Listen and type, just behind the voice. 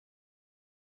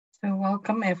So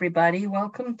welcome everybody.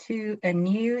 Welcome to a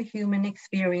new Human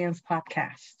Experience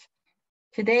podcast.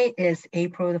 Today is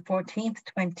April the 14th,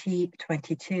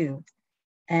 2022.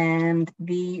 And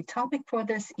the topic for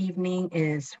this evening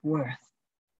is worth.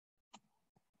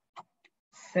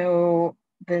 So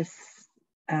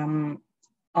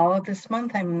all of this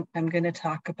month, I'm going to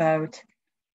talk about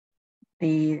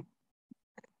the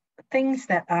things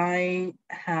that I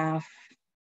have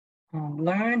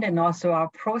learned and also are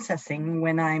processing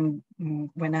when I'm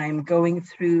going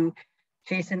through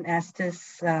Jason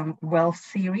Estes' Wealth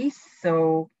series.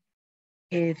 So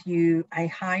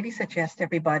I highly suggest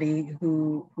everybody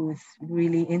who's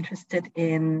really interested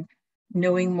in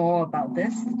knowing more about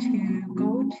this to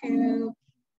go to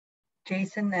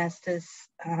Jason Estes'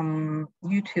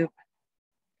 YouTube.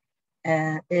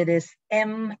 It is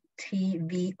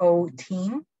MTVO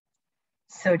Team.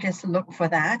 So just look for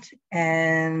that.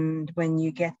 And when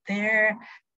you get there,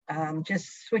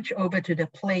 just switch over to the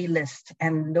playlist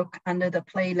and look under the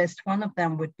playlist. One of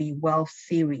them would be Wealth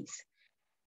Series.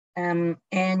 And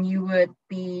you would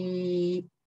be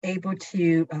able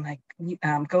to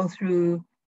go through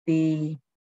the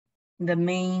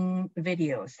main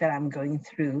videos that I'm going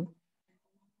through.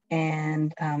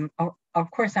 And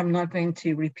of course, I'm not going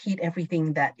to repeat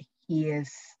everything that he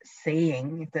is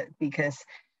saying because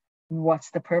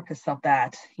what's the purpose of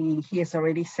that? He has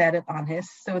already said it on his.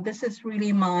 So this is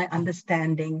really my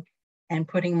understanding and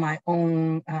putting my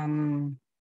own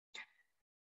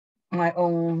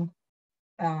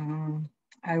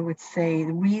I would say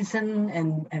reason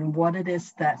and what it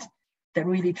is that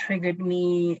really triggered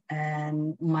me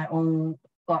and my own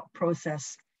thought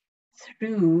process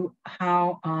through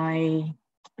how I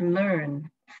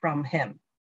learn from him.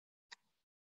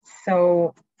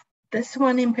 So this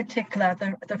one in particular,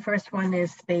 the first one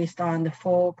is based on the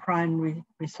 4 prime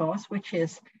resource, which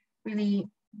is really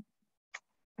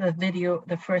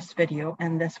the first video.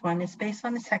 And this one is based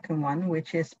on the second one,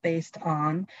 which is based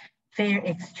on fair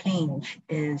exchange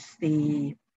is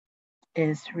really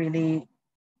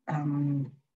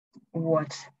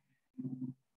what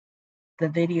the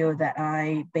video that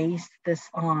I based this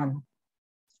on.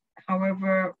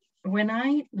 However, when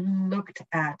I looked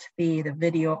at the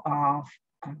video of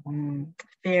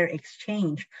fair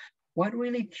exchange, what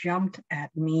really jumped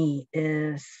at me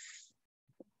is,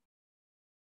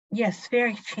 yes, fair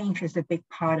exchange is a big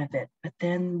part of it, but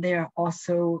then there are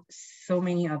also so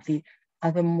many of the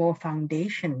other more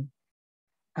foundation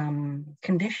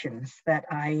conditions that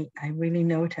I really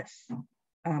notice.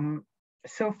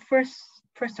 So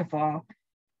first of all,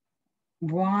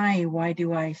 why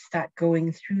do I start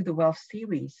going through the Wealth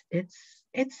series? It's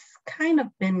kind of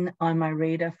been on my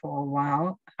radar for a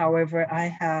while. However, I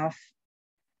have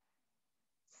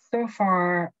so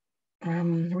far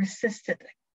resisted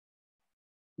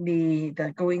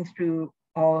the going through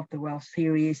all of the Wealth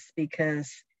series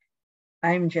because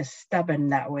I'm just stubborn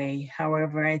that way.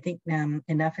 However, I think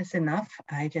enough is enough.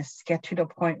 I just get to the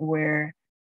point where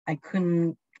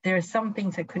there are some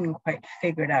things I couldn't quite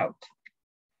figure it out.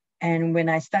 And when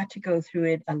I start to go through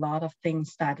it, a lot of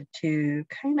things started to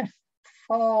kind of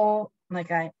fall.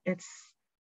 I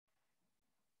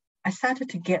started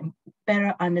to get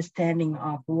better understanding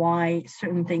of why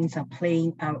certain things are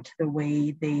playing out the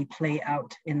way they play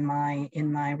out in my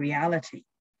reality.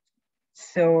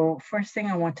 So first thing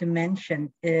I want to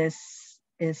mention is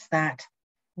that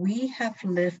we have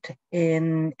lived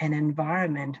in an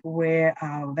environment where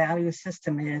our value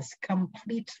system is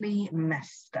completely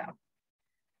messed up.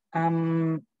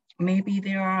 Maybe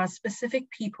there are specific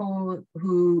people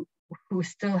who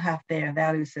still have their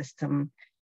value system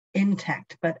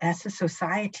intact, but as a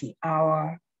society,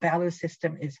 our value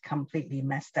system is completely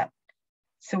messed up.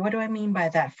 So what do I mean by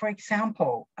that? For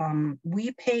example,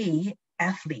 we pay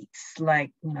athletes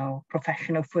like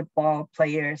professional football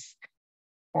players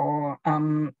or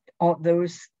all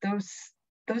those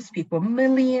people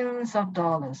millions of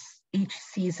dollars each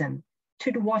season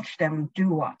to watch them do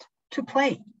what? To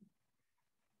play.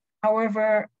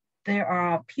 However, there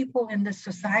are people in this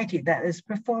society that is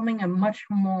performing a much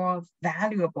more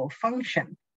valuable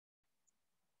function.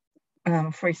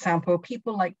 For example,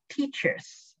 people like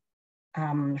teachers.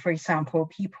 For example,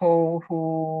 people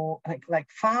who like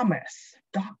farmers,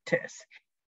 doctors.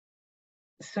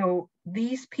 So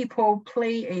these people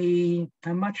play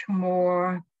a much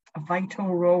more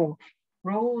vital role.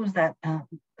 Roles that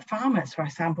farmers, for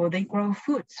example, they grow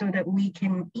food so that we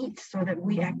can eat, so that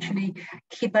we actually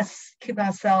keep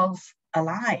ourselves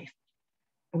alive.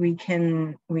 We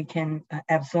can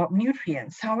absorb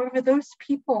nutrients. However, those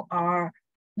people are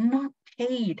not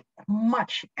paid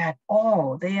much at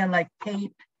all. They are like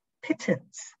paid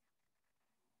pittance.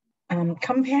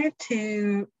 compared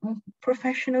to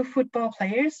professional football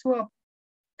players who are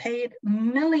paid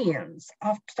millions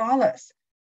of dollars.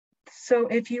 So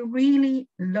if you really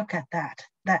look at that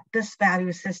this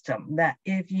value system, that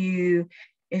if you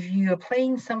are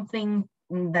playing something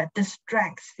that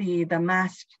distracts the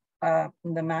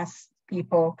mass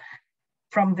people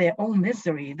from their own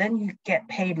misery, then you get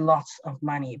paid lots of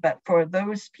money. But for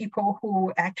those people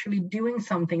who actually doing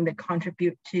something that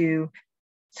contribute to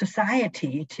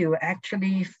society, to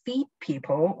actually feed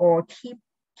people or keep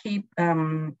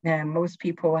most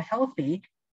people healthy,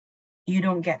 you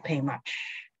don't get paid much.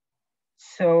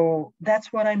 So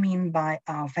that's what I mean by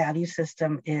our value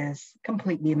system is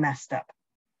completely messed up.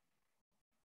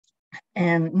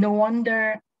 And no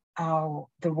wonder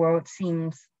the world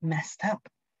seems messed up,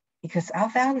 because our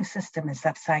value system is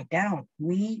upside down.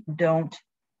 We don't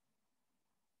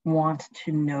want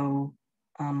to know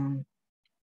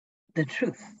the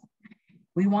truth.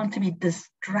 We want to be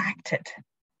distracted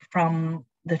from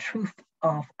the truth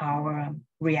of our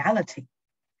reality.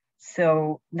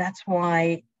 So that's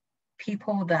why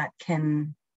people that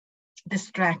can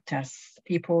distract us,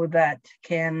 people that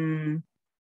can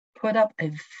put up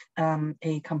a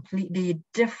completely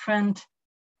different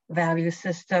value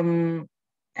system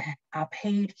are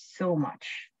paid so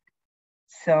much.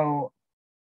 So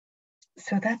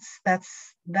that's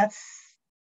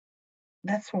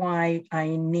why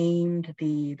I named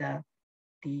the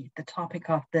topic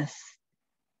of this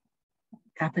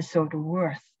episode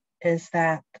worth, is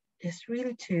that it's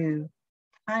really to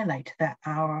highlight that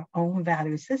our own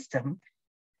value system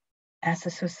as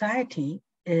a society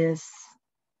is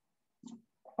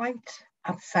quite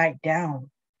upside down.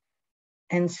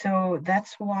 And so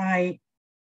that's why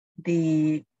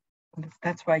Jason,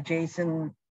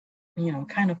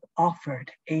 kind of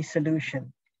offered a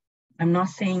solution. I'm not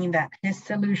saying that his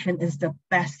solution is the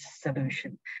best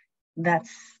solution.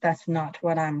 That's not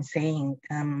what I'm saying.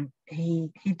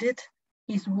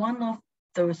 He's one of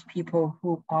those people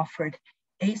who offered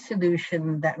a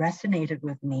solution that resonated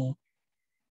with me.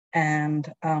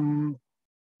 And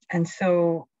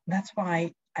so that's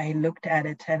why I looked at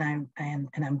it, and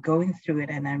I'm going through it,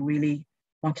 and I really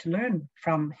want to learn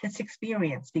from his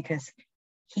experience, because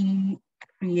he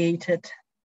created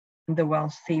the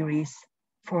Wealth series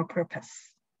for a purpose.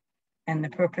 And the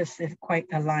purpose is quite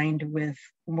aligned with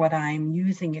what I'm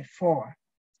using it for.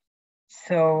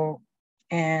 So,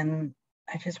 and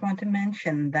I just want to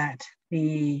mention that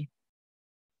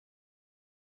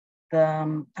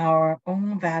our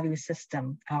own value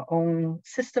system, our own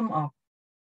system of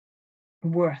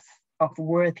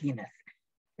worthiness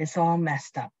is all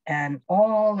messed up. And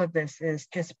all of this is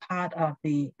just part of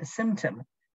the symptom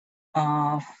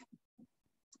of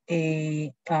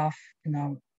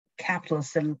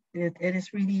capitalism. It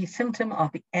is really a symptom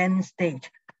of the end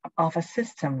stage of a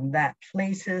system that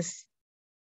places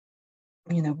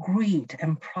greed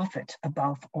and profit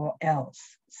above all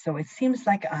else. So it seems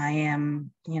like I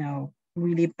am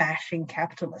really bashing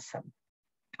capitalism.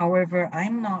 However,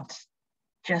 I'm not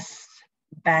just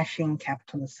bashing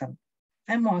capitalism.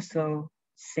 I'm also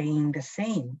saying the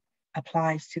same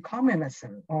applies to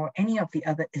communism or any of the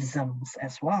other isms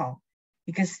as well,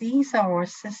 because these are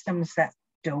systems that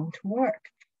don't work,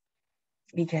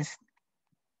 because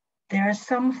there are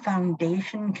some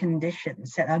foundation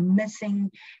conditions that are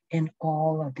missing in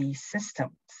all of these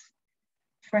systems.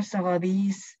 First of all,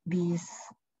 these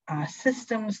are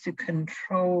systems to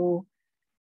control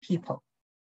people.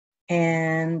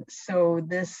 And so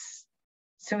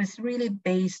it's really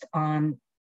based on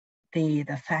the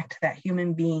fact that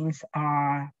human beings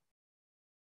are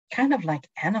kind of like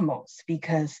animals,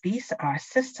 because these are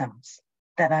systems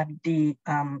that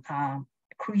are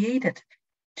created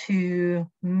to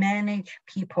manage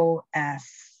people as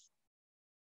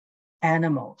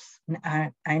animals.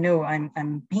 I know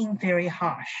I'm being very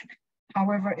harsh.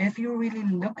 However, if you really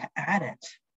look at it,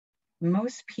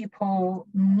 most people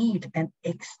need an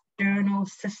external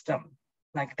system.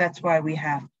 Like, that's why we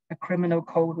have a criminal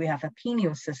code, we have a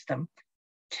penal system,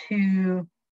 to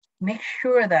make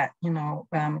sure that,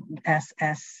 as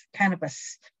kind of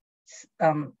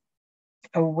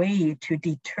a way to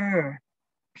deter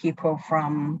people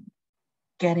from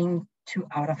getting too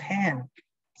out of hand.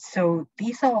 So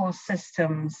these are all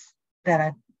systems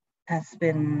that has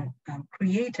been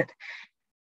created.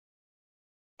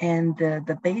 And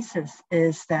the basis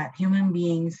is that human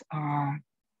beings are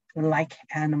like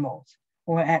animals,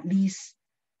 or at least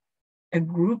a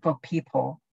group of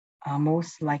people are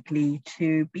most likely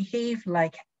to behave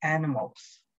like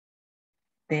animals.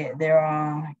 There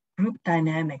are group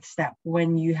dynamics that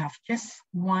when you have just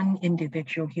one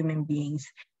individual human beings,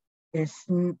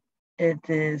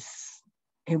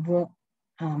 it won't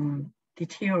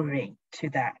deteriorate to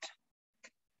that.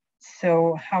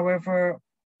 So, however,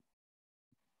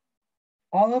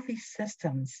 all of these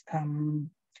systems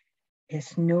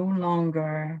is no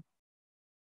longer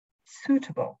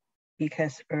suitable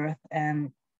because Earth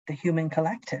and the human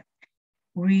collective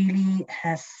really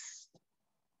has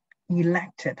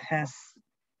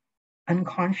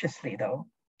unconsciously though,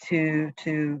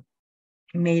 to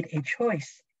made a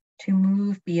choice to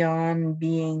move beyond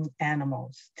being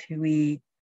animals. We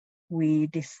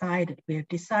have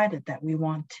decided that we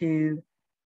want to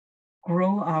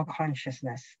grow our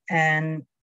consciousness. And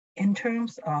in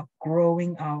terms of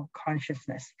growing our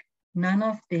consciousness, none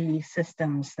of the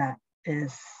systems that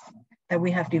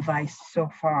we have devised so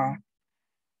far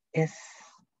is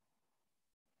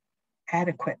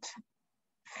adequate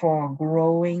for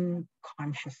growing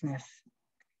consciousness.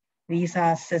 These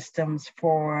are systems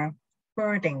for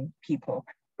herding people,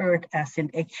 herd as in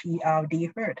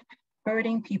H-E-R-D,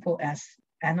 herding people as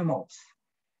animals.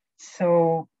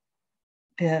 So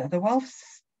the Wealth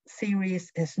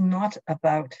series is not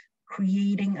about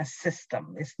creating a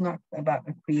system. It's not about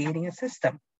creating a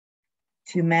system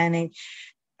to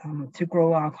manage, to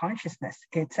grow our consciousness.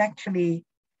 It's actually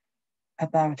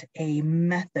about a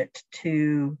method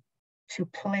to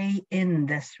play in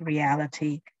this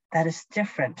reality that is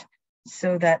different,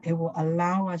 so that it will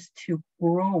allow us to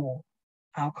grow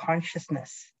our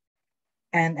consciousness.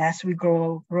 And as we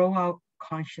grow our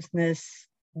consciousness,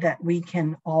 that we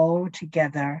can all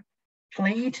together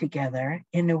play together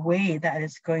in a way that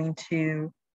is going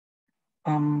to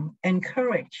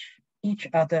encourage each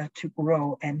other to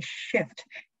grow and shift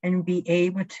and be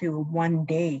able to one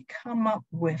day come up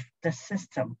with the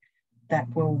system that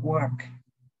will work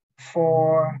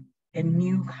for a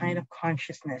new kind of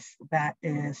consciousness that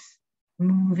is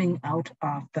moving out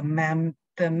of the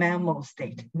mammal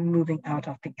state, moving out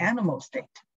of the animal state.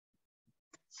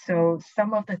 So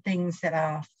some of the things that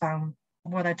are found,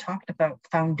 what I talked about,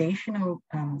 foundational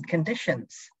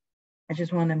conditions, I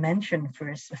just want to mention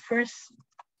first. The first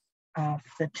of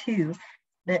the two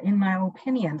that, in my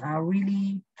opinion, are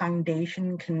really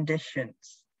foundation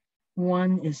conditions.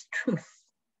 One is truth,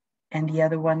 and the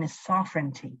other one is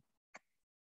sovereignty.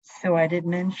 So I did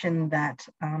mention that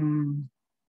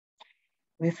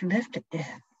we've lived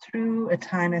through a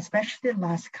time, especially the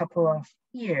last couple of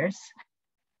years,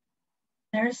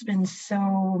 there's been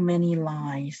so many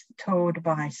lies told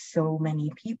by so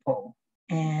many people.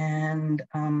 And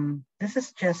this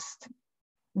is just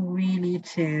really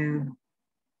to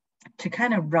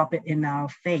kind of rub it in our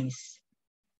face.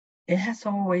 There has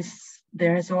always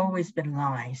been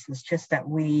lies. It's just that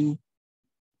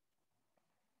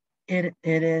it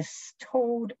is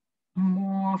told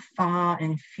more far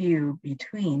and few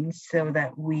between, so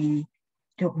that we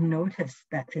don't notice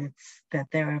that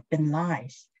there have been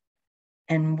lies.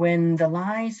 And when the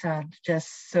lies are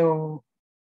just so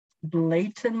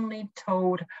blatantly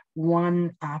told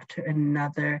one after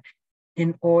another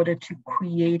in order to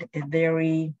create a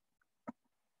very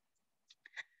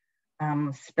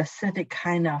specific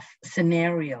kind of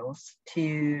scenarios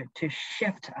to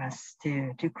shift us,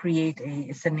 to create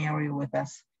a scenario with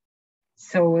us,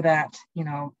 so that, you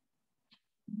know,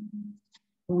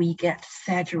 we get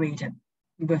saturated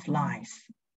with lies.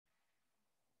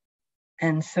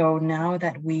 And so now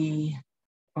that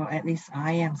or at least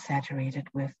I am saturated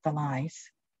with the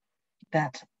lies,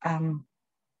 that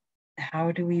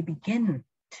how do we begin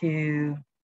to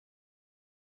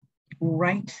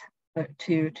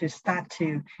to start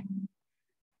to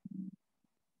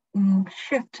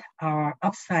shift our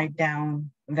upside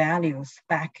down values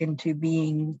back into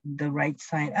being the right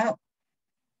side up?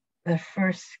 The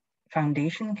first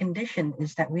foundation condition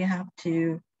is that we have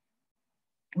to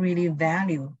really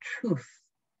value truth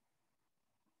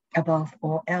above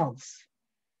all else.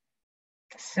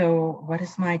 So what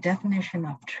is my definition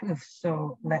of truth?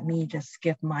 So let me just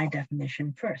give my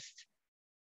definition first.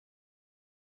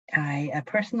 I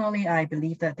personally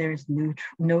believe that there is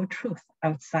no truth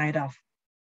outside of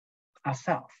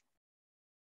ourselves.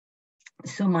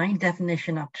 So my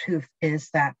definition of truth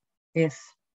is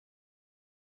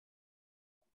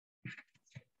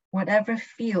whatever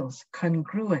feels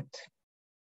congruent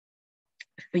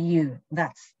for you,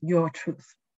 that's your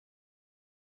truth.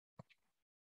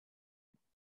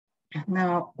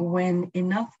 Now, when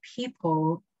enough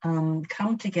people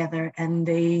come together and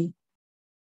they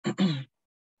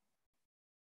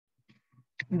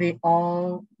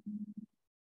all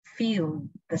feel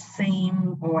the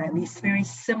same, or at least very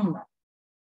similar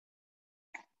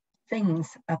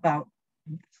things about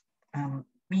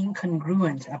being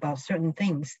congruent about certain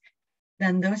things,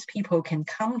 then those people can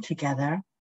come together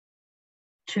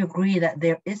to agree that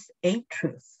there is a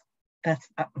truth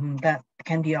that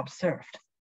can be observed.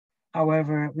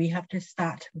 However, we have to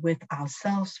start with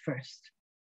ourselves first.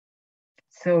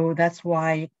 So that's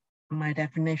why my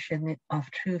definition of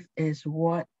truth is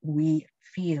what we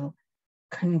feel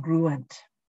congruent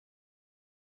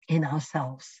in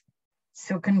ourselves.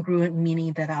 So congruent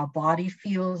meaning that our body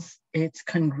feels it's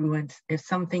congruent. If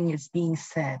something is being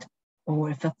said, or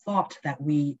if a thought that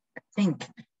we think,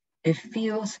 it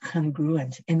feels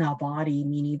congruent in our body,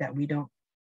 meaning that we don't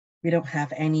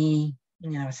have any,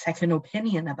 second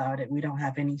opinion about it. We don't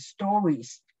have any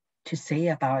stories to say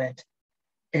about it.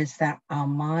 Is that our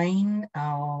mind,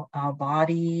 our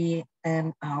body,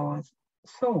 and our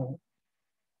soul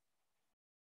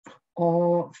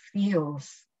all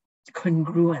feels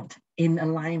congruent, in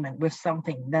alignment with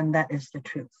something, then that is the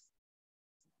truth.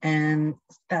 And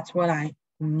that's what I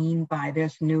mean by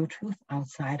there's no truth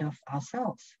outside of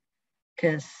ourselves.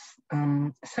 Because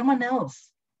someone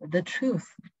else, the truth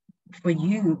for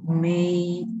you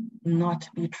may not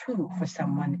be true for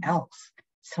someone else.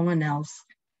 Someone else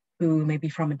who may be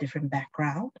from a different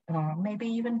background, or maybe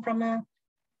even from a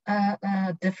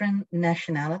different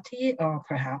nationality, or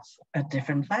perhaps a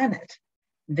different planet.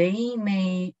 They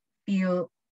may feel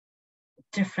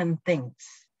different things,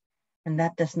 and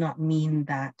that does not mean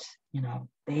that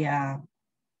they are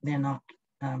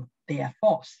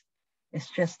false. It's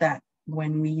just that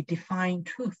when we define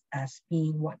truth as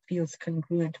being what feels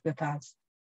congruent with us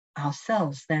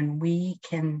ourselves, then we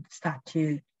can start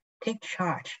to take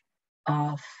charge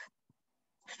of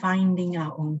finding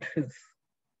our own truth.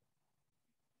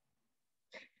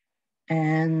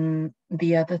 And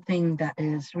the other thing that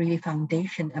is really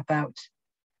foundation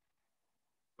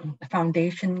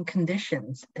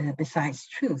conditions besides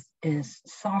truth is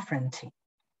sovereignty.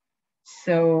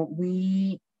 So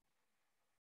we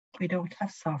don't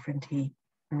have sovereignty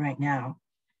right now,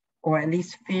 or at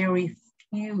least very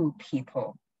few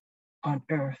people on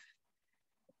earth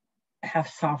have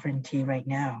sovereignty right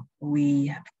now. We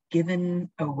have given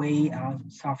away our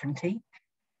sovereignty,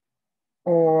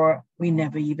 or we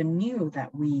never even knew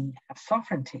that we have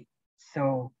sovereignty.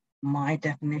 So my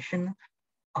definition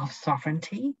of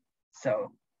sovereignty,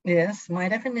 my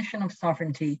definition of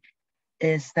sovereignty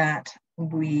is that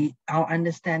our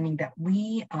understanding that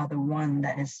we are the one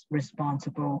that is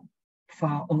responsible for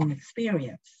our own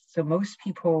experience. So most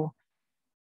people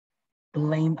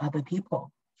blame other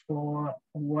people for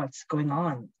what's going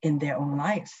on in their own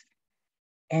lives.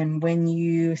 And when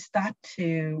you start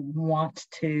to want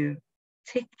to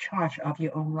take charge of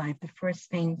your own life, the first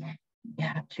thing you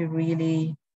have to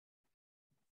really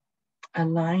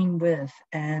align with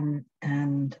and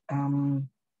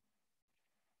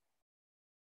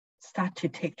start to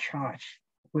take charge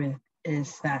with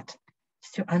is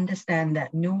to understand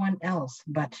that no one else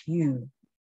but you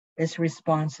is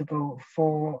responsible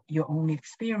for your own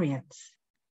experience.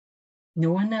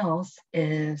 No one else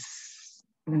is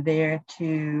there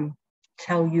to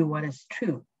tell you what is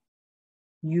true.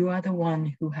 You are the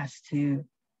one who has to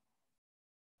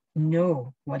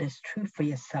know what is true for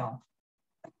yourself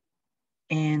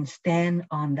and stand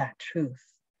on that truth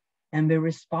and be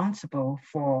responsible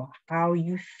for how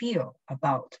you feel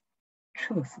about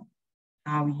truth,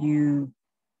 how you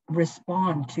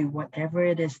respond to whatever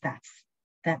it is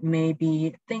that may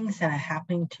be things that are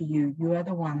happening to you. You are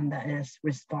the one that is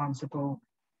responsible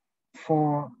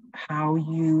for how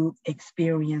you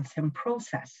experience and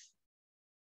process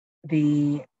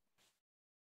the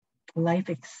life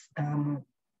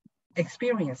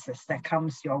experiences that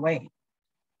comes your way.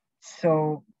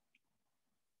 So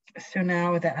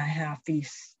now that I have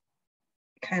these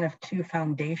kind of two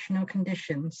foundational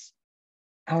conditions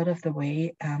out of the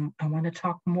way, I want to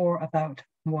talk more about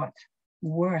what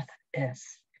worth is.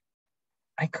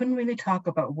 I couldn't really talk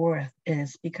about worth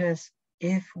is because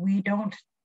if we don't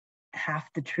have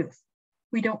the truth,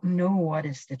 we don't know what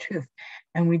is the truth,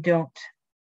 and we don't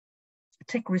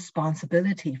take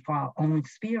responsibility for our own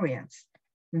experience,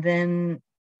 then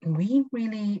we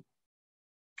really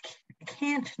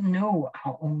can't know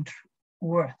our own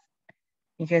worth.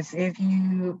 Because if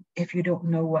you don't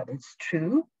know what is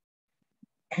true,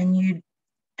 and you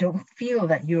don't feel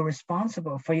that you're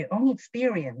responsible for your own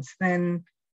experience, then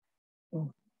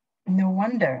no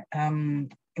wonder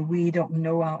we don't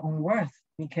know our own worth.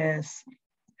 Because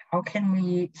how can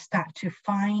we start to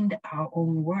find our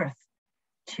own worth,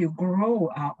 to grow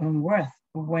our own worth,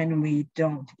 when we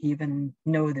don't even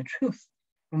know the truth,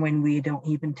 and when we don't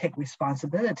even take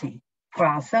responsibility for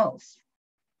ourselves?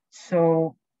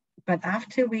 So, but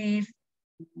after we've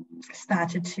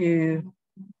started to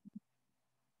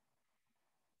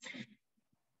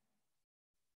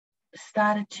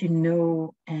started to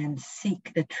know and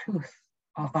seek the truth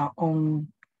of our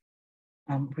own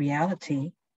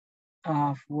reality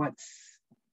of what's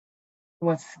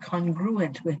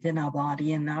congruent within our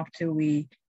body, and after we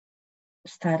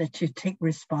started to take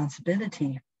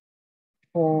responsibility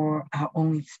for our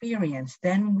own experience,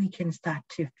 then we can start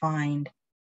to find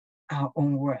our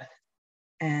own worth.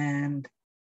 And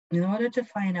in order to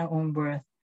find our own worth,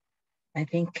 I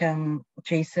think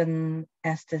Jason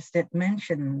Estes did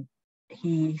mention,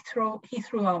 he threw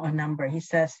out a number. He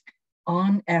says,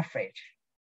 on average,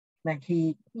 like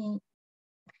he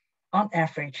on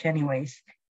average anyways,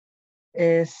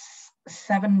 is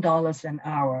 $7 an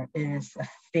hour is a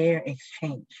fair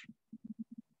exchange.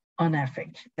 On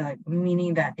average, like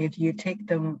meaning that if you take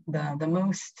the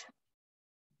most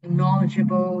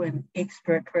knowledgeable and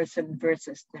expert person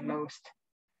versus the most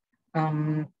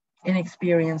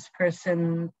inexperienced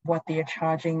person, what they are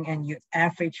charging, and you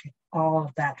average all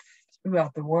of that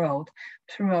throughout the world,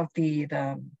 throughout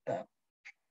the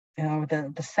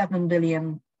 7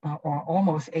 billion or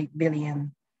almost 8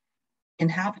 billion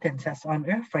inhabitants that's on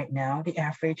Earth right now, the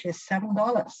average is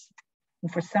 $7.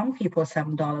 And for some people,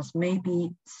 $7 may be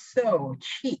so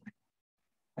cheap,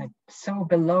 like so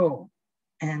below.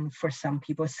 And for some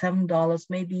people, $7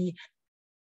 may be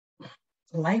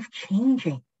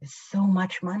life-changing. It's so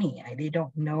much money. They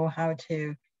don't know how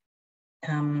to,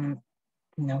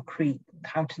 create,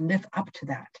 how to live up to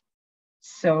that.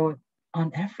 So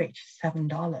on average,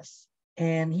 $7.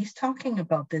 And he's talking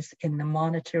about this in the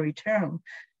monetary term.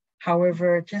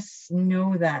 However, just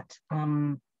know that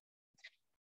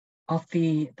of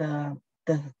the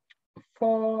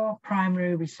 4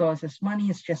 primary resources, money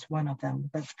is just one of them,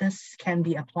 but this can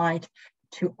be applied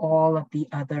to all of the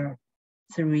other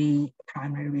 3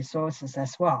 primary resources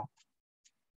as well.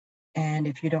 And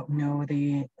if you don't know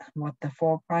what the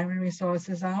 4 primary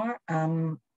resources are,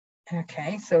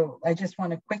 okay, so I just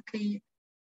want to quickly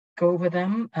go over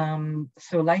them.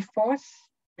 So life force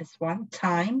is one,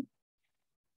 time,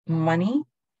 money,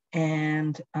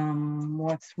 and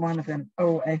what's one of them?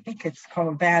 Oh, I think it's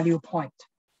called value point.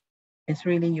 It's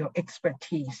really your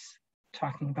expertise,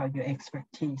 talking about your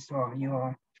expertise or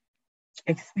your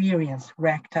experience,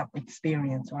 racked up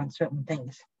experience on certain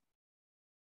things.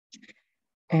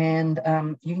 And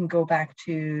you can go back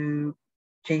to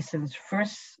Jason's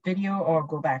first video or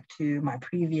go back to my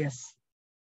previous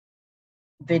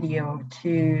video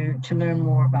to learn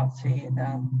more about, say,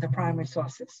 the primary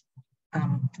sources.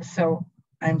 So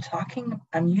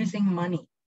I'm using money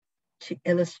to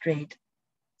illustrate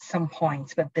some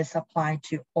points, but this applies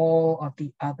to all of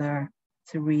the other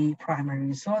 3 primary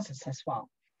resources as well.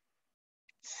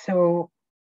 So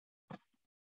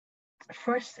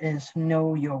first is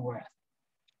know your worth.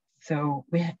 So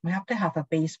we have to have a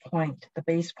base point. The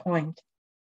base point,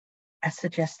 as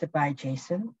suggested by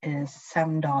Jason, is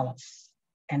 $7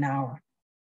 an hour.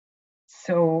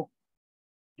 So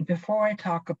before I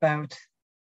talk about,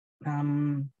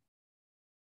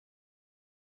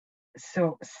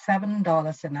 so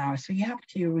 $7 an hour, so you have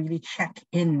to really check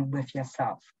in with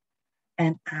yourself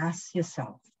and ask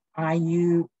yourself, are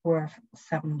you worth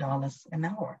 $7 an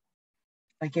hour?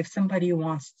 Like if somebody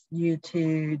wants you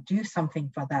to do something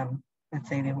for them, let's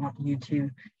say they want you to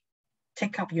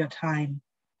take up your time,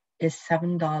 is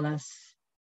 $7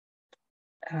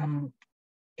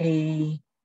 if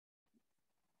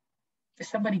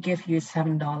somebody gives you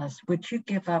 $7, would you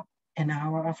give up an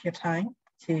hour of your time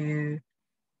to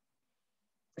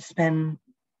spend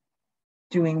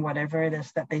doing whatever it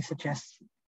is that they suggest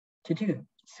to do?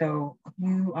 So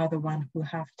you are the one who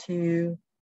have to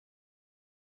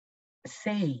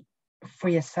say for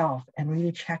yourself and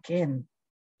really check in,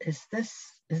 is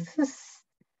this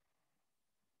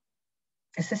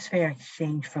fair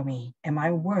exchange for me? Am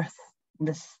I worth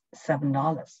this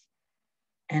 $7?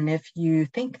 And if you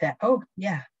think that, oh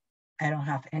yeah, I don't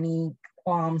have any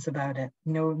qualms about it,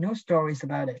 no stories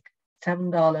about it,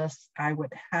 $7, I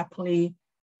would happily,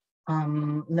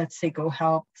 let's say, go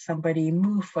help somebody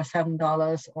move for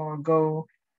 $7, or go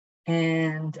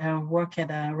and work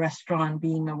at a restaurant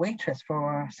being a waitress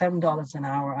for $7 an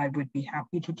hour. I would be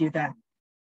happy to do that.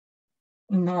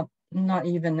 Not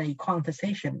even a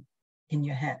conversation in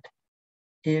your head.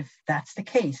 If that's the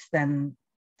case, then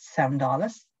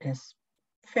 $7 is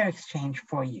fair exchange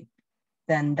for you.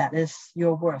 Then that is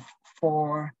your worth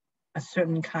for a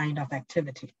certain kind of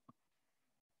activity.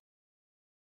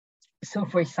 So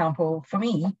for example, for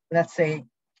me, let's say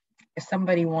if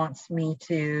somebody wants me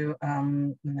to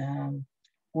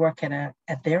work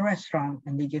at their restaurant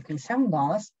and they give me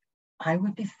 $7, I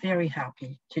would be very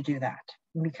happy to do that,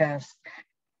 because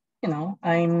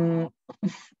I'm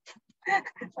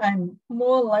I'm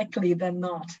more likely than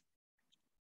not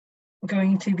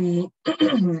going to be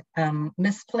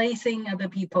misplacing other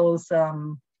people's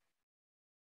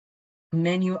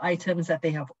menu items that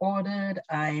they have ordered.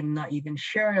 I'm not even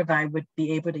sure if I would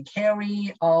be able to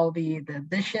carry all the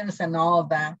dishes and all of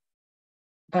that.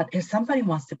 But if somebody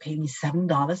wants to pay me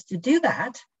 $7 to do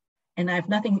that, and I have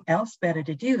nothing else better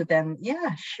to do, then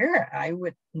yeah, sure, I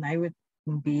would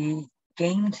be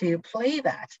game to play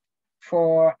that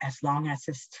for as long as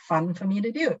it's fun for me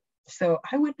to do. So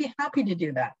I would be happy to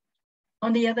do that.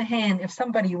 On the other hand, if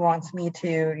somebody wants me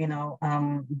to,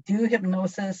 do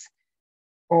hypnosis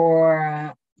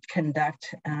or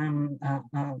conduct,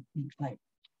 like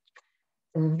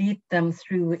lead them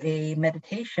through a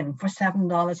meditation for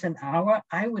 $7 an hour,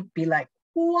 I would be like,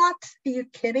 what? Are you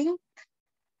kidding?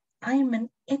 I'm an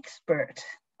expert,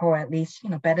 or at least,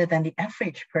 better than the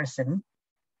average person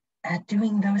at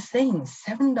doing those things.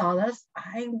 $7,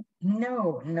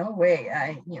 no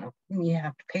way. You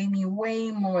have to pay me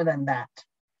way more than that.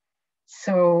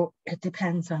 So it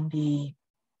depends on the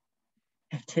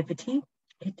activity.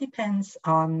 It depends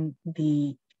on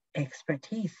the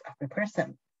expertise of the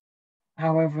person.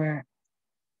 However,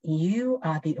 you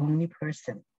are the only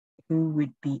person who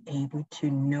would be able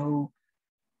to know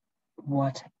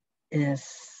what is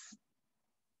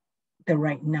the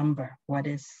right number, what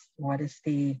is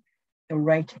the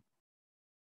right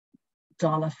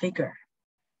dollar figure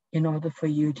in order for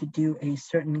you to do a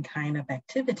certain kind of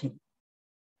activity.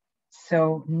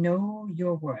 So know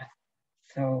your worth.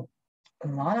 So a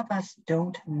lot of us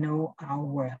don't know our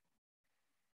worth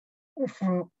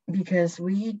because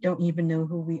we don't even know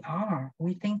who we are.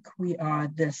 We think we are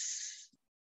this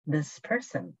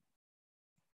person.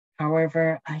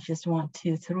 However, I just want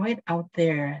to throw it out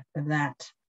there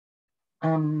that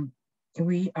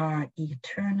we are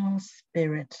eternal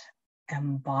spirit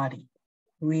embodied.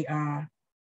 We are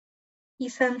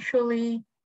essentially,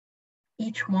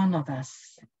 each one of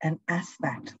us, an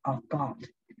aspect of God.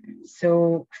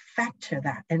 So factor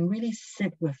that and really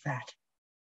sit with that.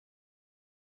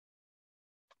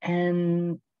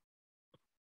 And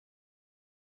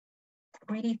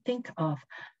really think of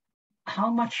how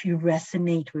much you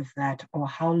resonate with that or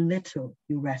how little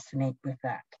you resonate with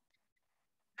that.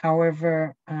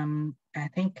 However, I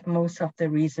think most of the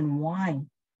reason why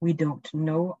we don't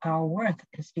know our worth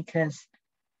is because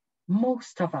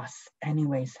most of us,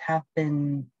 anyways, have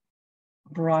been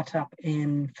brought up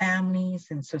in families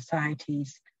and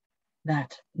societies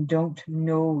that don't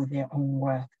know their own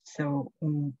worth. So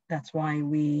that's why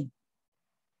we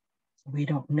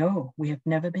don't know. We have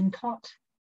never been taught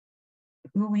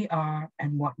who we are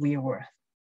and what we are worth.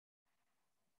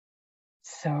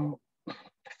 So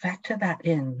factor that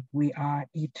in. We are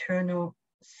eternal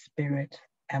spirit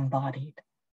embodied.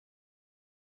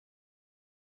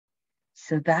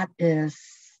 So that is,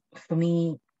 for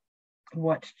me,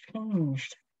 what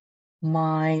changed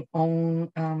my own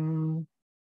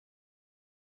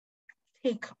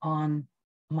take on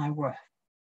my worth.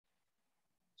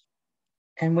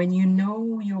 And when you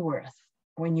know your worth,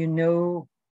 then you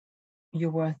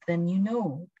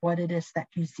know what it is that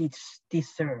you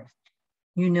deserve.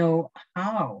 You know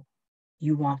how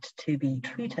you want to be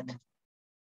treated,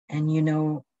 and you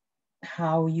know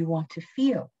how you want to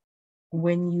feel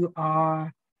when you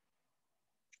are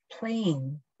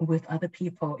playing with other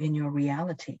people in your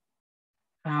reality,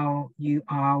 how you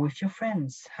are with your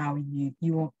friends, how you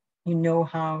know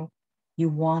how you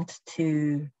want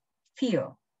to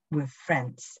feel with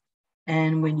friends.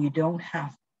 And when you don't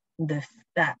have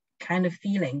that kind of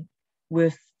feeling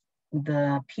with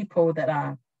the people that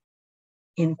are,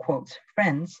 in quotes,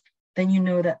 friends, then you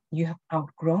know that you have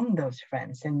outgrown those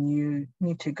friends and you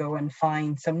need to go and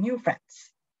find some new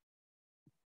friends.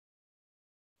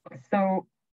 So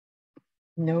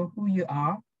know who you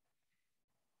are,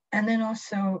 and then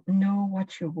also know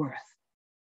what you're worth.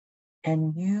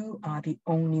 And you are the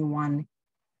only one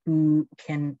who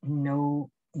can know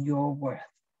your worth.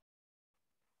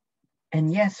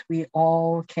 And yes, we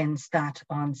all can start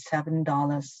on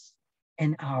 $7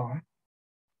 an hour.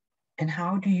 And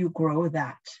how do you grow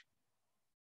that?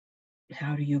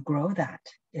 How do you grow that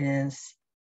is,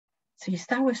 so you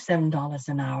start with $7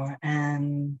 an hour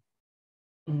and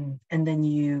then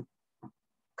you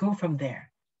go from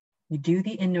there. You do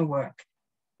the inner work.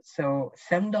 So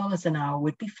 $7 an hour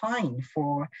would be fine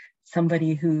for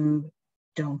somebody who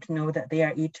don't know that they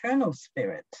are eternal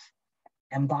spirit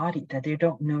embodied, that they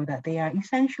don't know that they are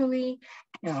essentially,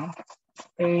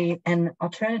 an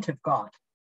alternative God.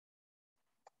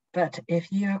 But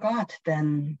if you're God,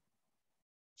 then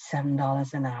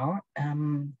 $7 an hour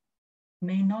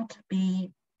may not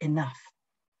be enough.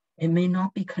 it may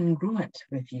not be congruent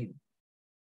with you.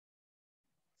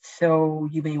 So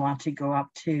you may want to go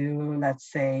up to,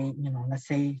 let's say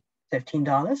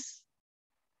 $15,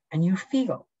 and you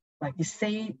feel like, you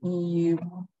say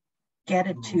you get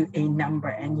it to a number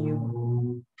and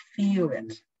you feel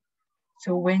it.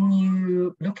 So when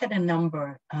you look at a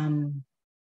number,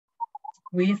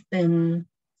 we've been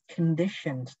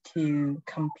conditioned to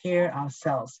compare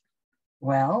ourselves.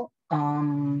 Well,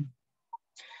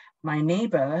 my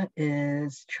neighbor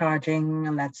is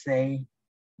charging, let's say,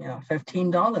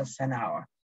 $15 an hour,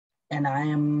 and I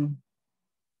am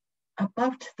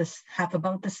have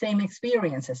about the same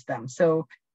experience as them. So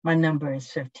my number is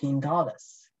 $15.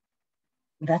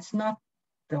 That's not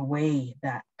the way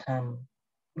that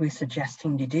we're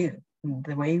suggesting to do.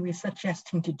 The way we're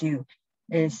suggesting to do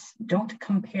is, don't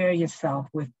compare yourself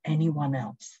with anyone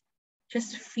else.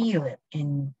 Just feel it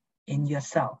in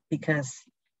yourself, because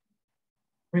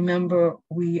remember,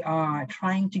 we are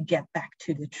trying to get back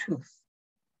to the truth.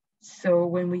 So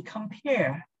when we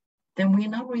compare, then we're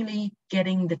not really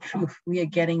getting the truth. We are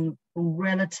getting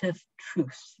relative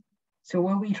truths. So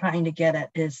what we're trying to get at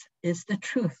is the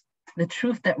truth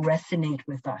that resonates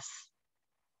with us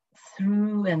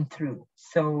through and through.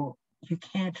 So you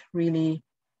can't really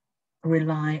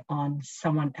rely on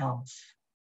someone else.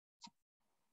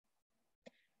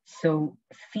 So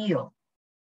feel.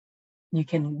 You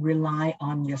can rely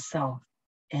on yourself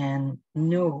and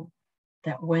know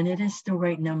that when it is the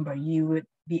right number, you would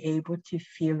be able to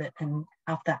feel it and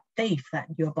have that faith that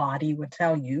your body would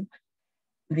tell you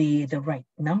the right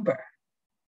number.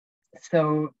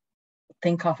 So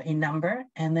think of a number,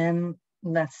 and then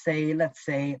let's say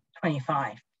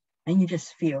 25, and you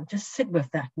just sit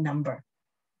with that number.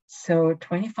 So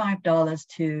 $25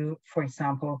 to, for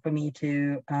example, for me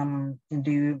to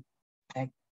do,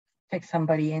 take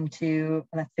somebody into,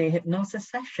 let's say, a hypnosis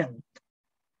session.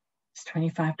 Is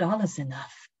 $25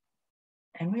 enough?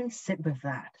 And really sit with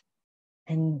that.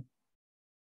 And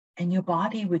your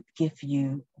body would give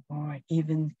you, or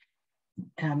even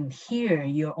hear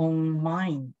your own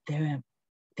mind. There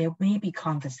may be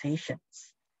conversations.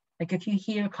 Like if you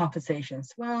hear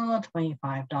conversations, well,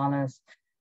 $25,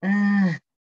 there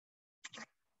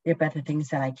are better things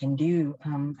that I can do.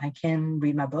 I can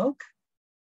read my book.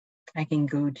 I can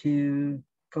go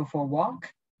for a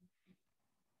walk.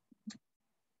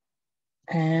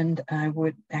 And I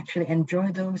would actually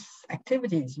enjoy those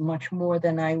activities much more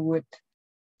than I would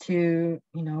to,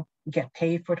 get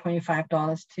paid for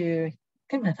 $25 to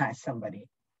hypnotize somebody.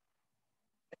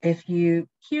 If you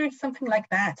hear something like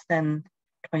that, then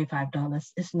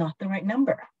 $25 is not the right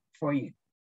number for you.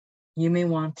 You may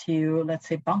want to, let's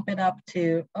say, bump it up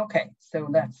to, okay, so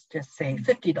let's just say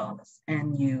 $50,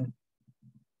 and you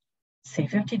say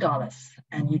 $50,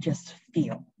 and you just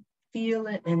feel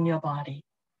it in your body.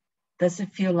 Does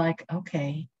it feel like,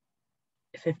 okay,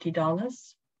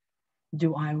 $50?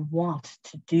 Do I want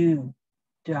to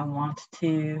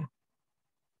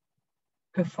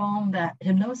perform that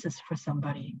hypnosis for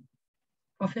somebody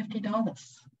for $50?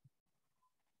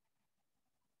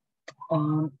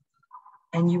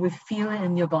 And you would feel it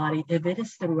in your body if it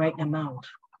is the right amount.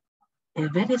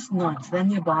 If it is not,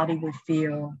 then your body would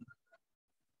feel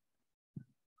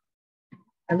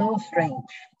a little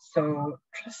strange. So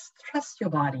trust your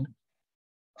body.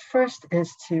 First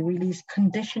is to really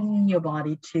condition your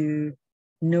body to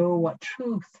know what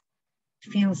truth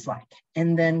feels like,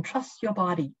 and then trust your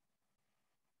body.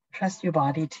 Trust your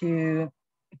body to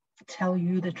tell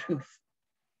you the truth.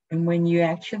 And when you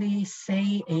actually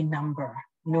say a number,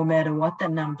 no matter what the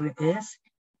number is,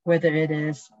 whether it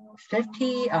is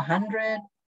 50, 100,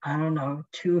 I don't know,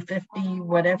 250,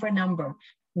 whatever number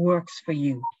works for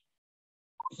you,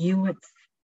 you would,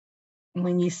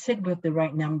 when you sit with the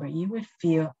right number, you would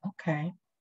feel, okay,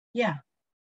 yeah.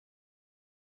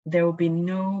 There will be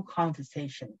no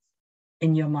conversations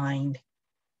in your mind.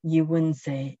 You wouldn't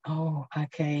say, oh,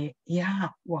 okay, yeah,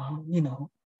 well,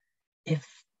 if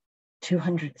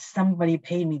somebody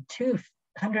paid me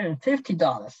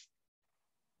 $250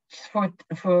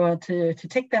 to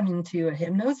take them into a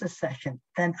hypnosis session,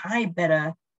 then I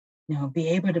better, be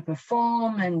able to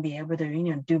perform and be able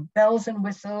to, do bells and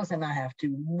whistles, and I have to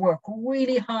work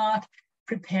really hard,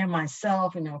 prepare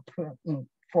myself,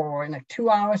 for like 2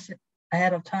 hours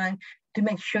ahead of time to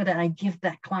make sure that I give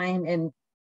that client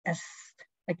as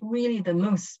like really the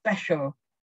most special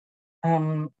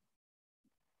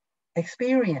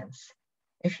experience.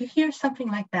 If you hear something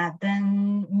like that,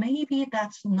 then maybe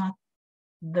that's not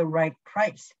the right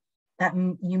price. That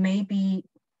you may be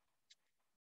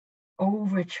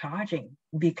overcharging,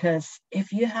 because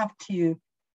if you have to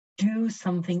do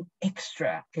something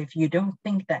extra, if you don't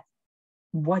think that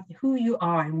who you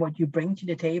are and what you bring to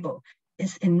the table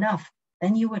is enough,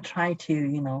 then you would try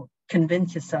to,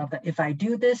 convince yourself that if I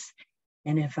do this,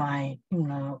 and if I,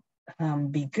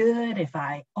 be good, if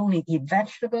I only eat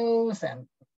vegetables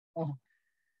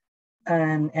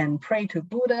and pray to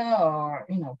Buddha or,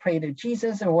 pray to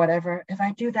Jesus or whatever, if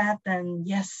I do that, then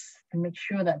yes, and make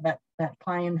sure that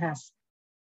client has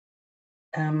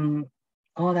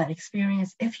all that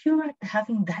experience. If you are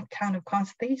having that kind of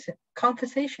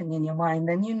conversation in your mind,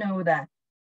 then you know that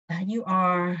you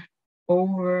are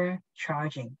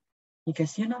overcharging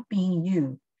because you're not being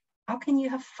you. How can you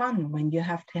have fun when you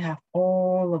have to have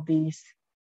all of these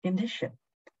conditions?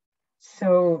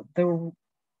 So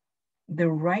the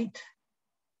right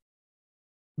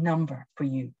number for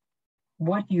you,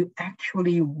 what you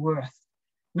actually worth,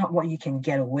 not what you can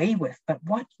get away with, but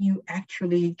what you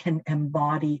actually can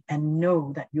embody and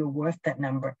know that you're worth that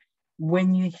number.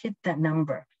 When you hit that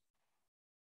number,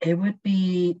 it would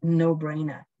be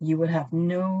no-brainer. You would have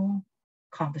no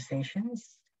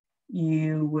conversations.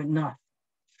 You would not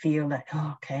feel that,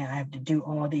 oh, okay, I have to do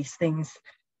all these things.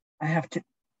 I have to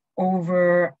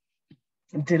over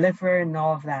deliver and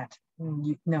all of that.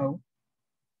 No,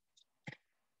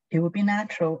 it would be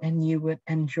natural, and you would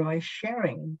enjoy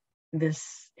sharing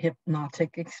this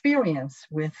hypnotic experience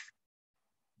with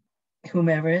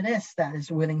whomever it is that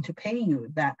is willing to pay you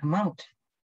that amount.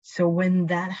 So when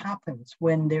that happens,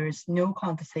 when there is no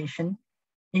conversation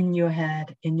in your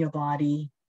head, in your body,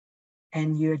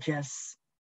 and you're just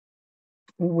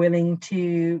willing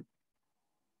to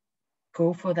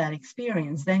go for that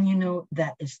experience, then you know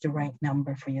that is the right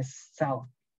number for yourself.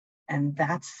 And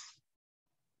that's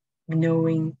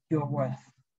knowing your worth.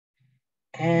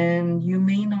 And you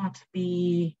may not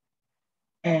be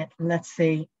at, let's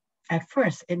say, at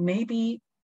first, it may be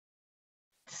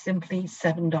simply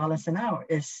 $7 an hour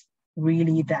is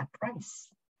really that price,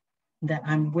 that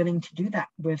I'm willing to do that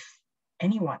with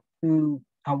anyone who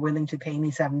are willing to pay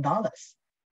me $7.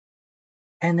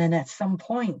 And then at some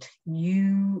point,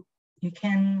 you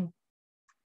can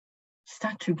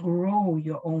start to grow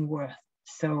your own worth.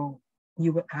 So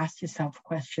you would ask yourself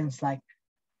questions like,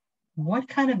 what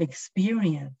kind of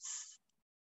experience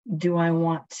do I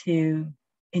want to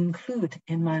include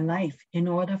in my life in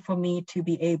order for me to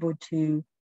be able to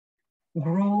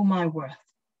grow my worth?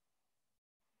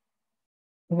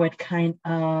 What kind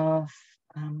of,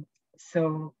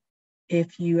 so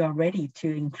if you are ready to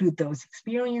include those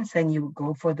experiences, then you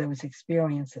go for those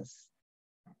experiences.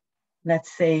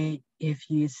 Let's say if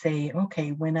you say,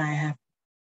 okay, when I have,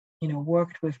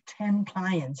 worked with 10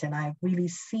 clients and I've really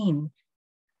seen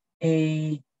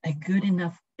a good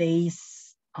enough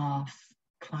base of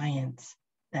clients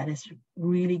that is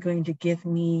really going to give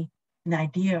me an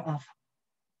idea of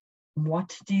what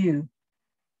to do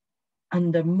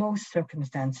under most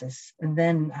circumstances, and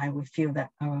then I would feel that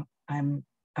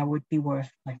I would be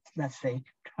worth, like, let's say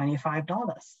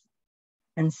 $25.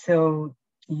 And so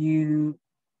you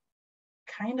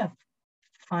kind of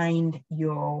find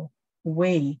your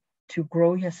way to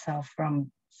grow yourself from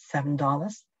 $7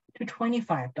 to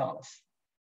 $25.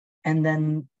 And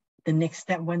then the next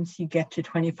step, once you get to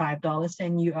 $25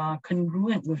 and you are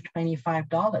congruent with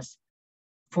 $25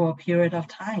 for a period of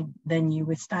time, then you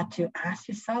would start to ask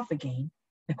yourself again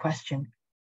the question,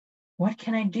 what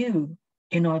can I do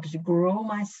in order to grow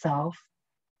myself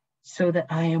so that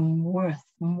I am worth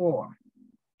more?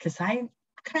 Because I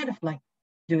kind of like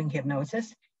doing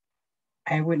hypnosis.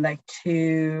 I would like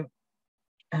to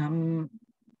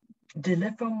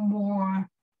deliver more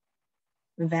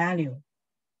value.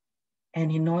 And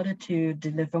in order to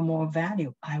deliver more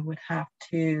value, I would have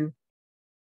to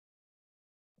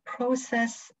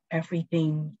process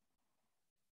everything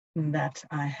that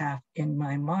I have in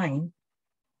my mind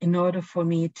in order for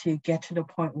me to get to the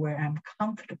point where I'm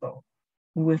comfortable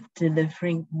with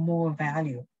delivering more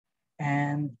value.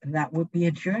 And that would be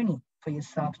a journey for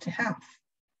yourself to have.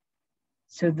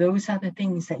 So those are the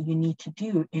things that you need to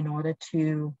do in order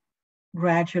to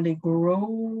gradually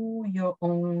grow your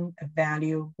own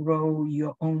value, grow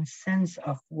your own sense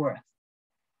of worth,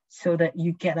 so that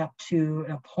you get up to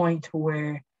a point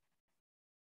where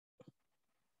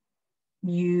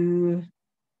you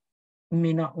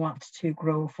may not want to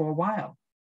grow for a while,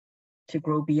 to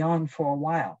grow beyond for a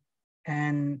while.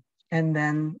 And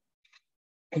then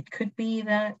it could be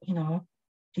that,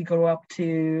 you go up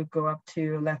to,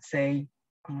 let's say,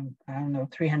 I don't know,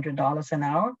 $300 an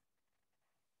hour.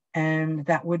 And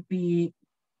that would be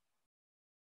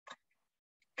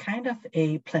kind of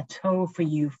a plateau for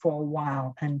you for a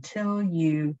while until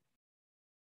you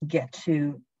get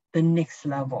to the next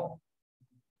level.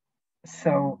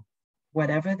 So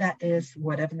whatever that is,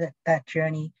 whatever that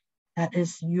journey, That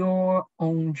is your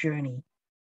own journey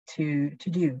to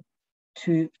do,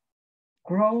 to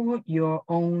grow your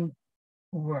own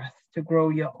worth, to grow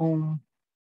your own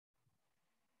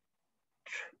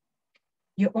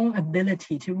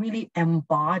ability to really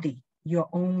embody your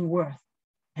own worth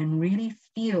and really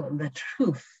feel the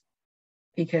truth,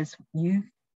 because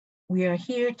we are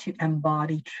here to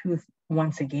embody truth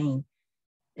once again.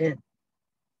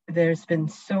 There's been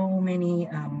so many,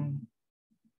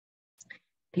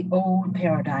 the old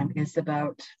paradigm is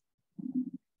about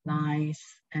nice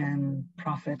and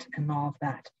profit and all of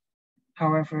that.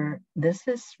 However, this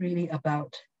is really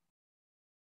about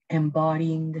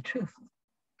embodying the truth,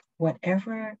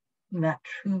 whatever that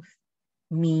truth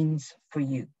means for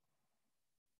you.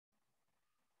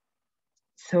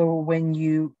 So when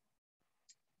you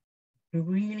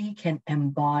really can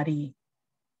embody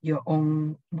your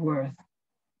own worth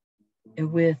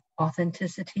with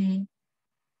authenticity,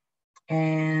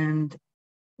 and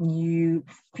you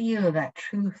feel that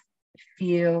truth,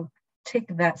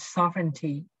 take that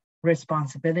sovereignty,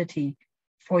 responsibility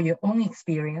for your own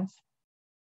experience,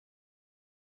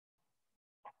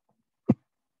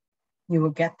 you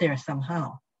will get there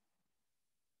somehow.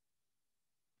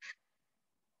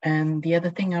 And the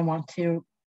other thing I want to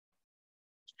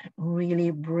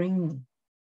really bring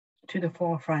to the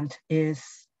forefront is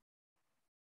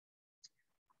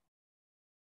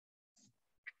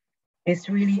it's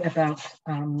really about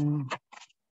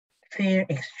fair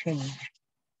exchange.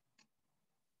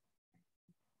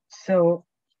 So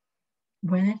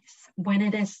when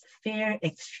it is fair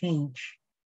exchange,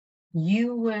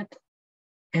 you would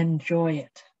enjoy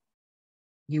it.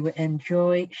 You would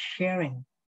enjoy sharing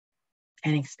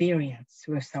an experience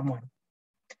with someone.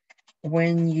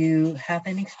 When you have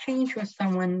an exchange with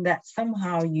someone that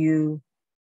somehow you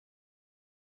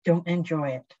don't enjoy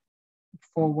it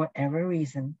for whatever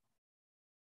reason,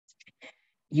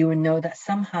 you will know that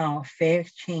somehow fair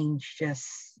exchange just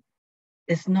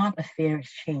is not a fair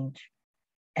exchange.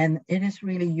 And it is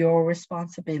really your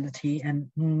responsibility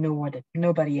and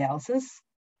nobody else's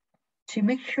to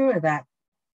make sure that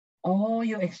all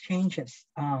your exchanges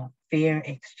are fair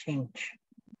exchange.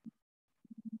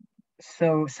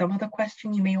 So some of the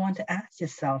question you may want to ask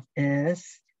yourself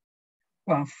is,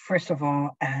 well, first of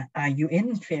all, are you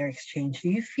in fair exchange? Do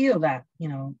you feel that,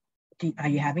 are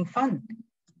you having fun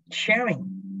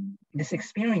sharing this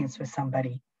experience with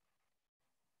somebody?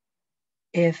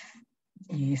 If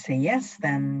you say yes,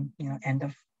 then, end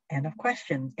of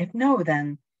question. If no,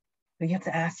 then you have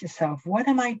to ask yourself, what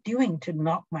am I doing to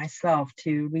knock myself,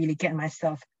 to really get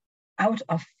myself out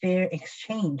of fair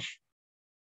exchange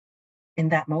in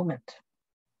that moment?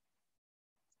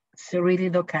 So really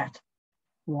look at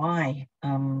why.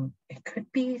 It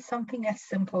could be something as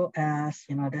simple as,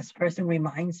 this person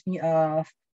reminds me of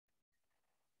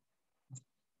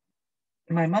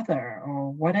my mother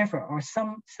or whatever, or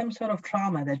some sort of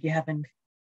trauma that you haven't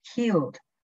healed.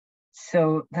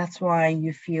 So that's why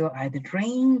you feel either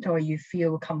drained or you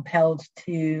feel compelled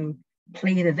to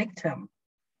play the victim,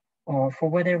 or for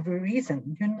whatever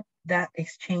reason, that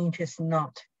exchange is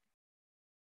not,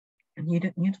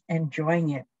 you're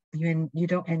enjoying it. You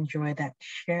don't enjoy that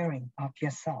sharing of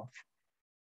yourself.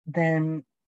 Then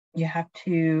you have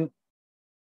to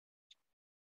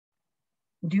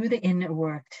do the inner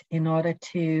work in order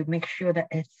to make sure that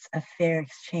it's a fair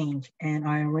exchange. And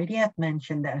I already have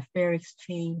mentioned that a fair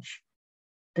exchange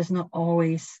does not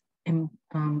always,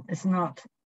 it's not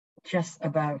just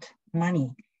about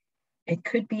money. It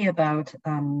could be about,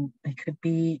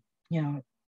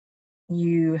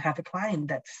 you have a client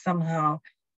that somehow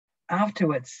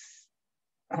afterwards,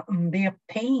 they are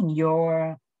paying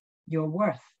your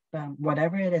worth,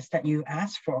 whatever it is that you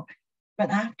ask for. But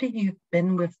after you've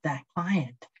been with that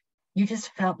client, you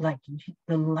just felt like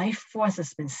the life force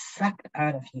has been sucked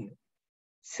out of you.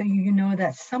 So you know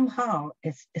that somehow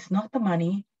it's not the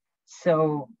money,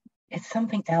 so it's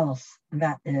something else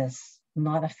that is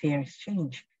not a fair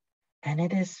exchange. And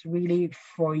it is really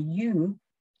for you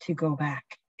to go back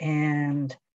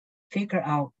and figure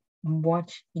out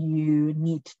what you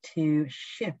need to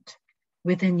shift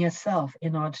within yourself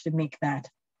in order to make that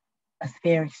a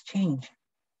fair exchange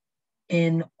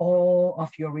in all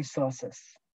of your resources.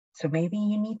 So maybe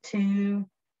you need to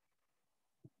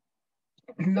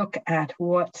look at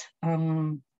what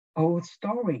old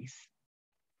stories,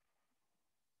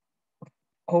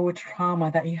 old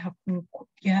trauma that you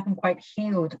haven't quite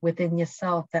healed within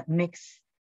yourself that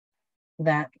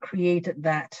created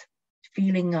that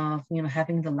feeling of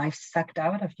having the life sucked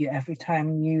out of you every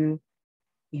time you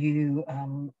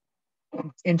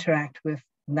interact with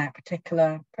that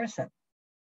particular person.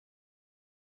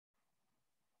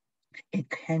 It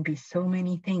can be so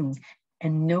many things,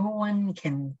 and no one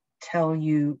can tell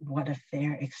you what a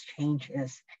fair exchange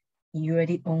is. You are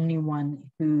the only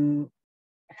one who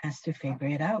has to figure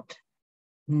it out.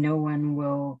 No one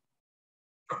will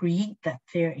create that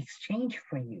fair exchange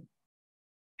for you.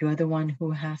 You're the one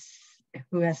who has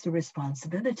the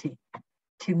responsibility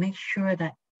to make sure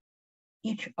that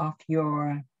each of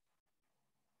your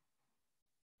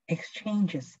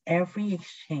exchanges, every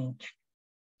exchange,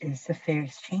 is a fair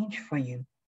exchange for you.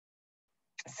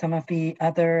 Some of the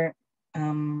other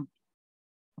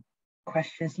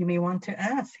questions you may want to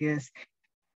ask is,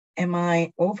 am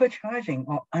I overcharging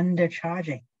or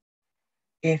undercharging?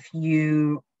 If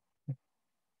you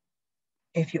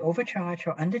overcharge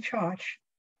or undercharge,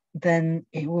 then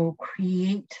it will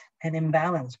create an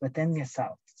imbalance within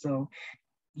yourself. So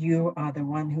you are the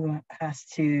one who has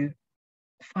to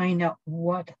find out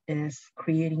what is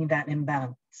creating that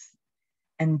imbalance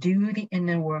and do the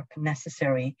inner work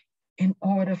necessary in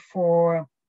order for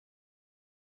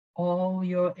all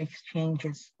your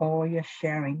exchanges, all your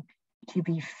sharing to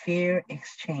be fair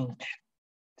exchange.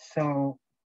 So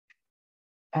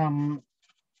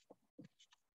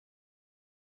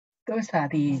those are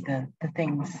the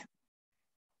things.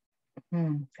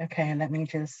 Okay, let me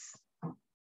just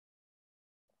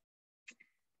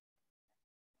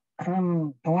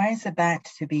why is it bad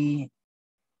to be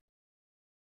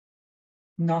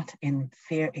not in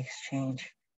fair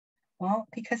exchange? Well,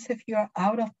 because if you're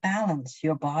out of balance,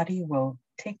 your body will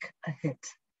take a hit.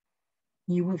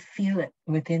 You will feel it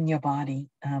within your body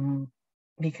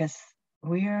because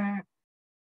we're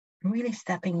really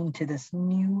stepping into this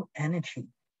new energy.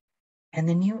 And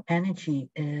the new energy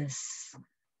is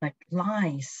like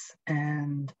lies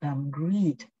and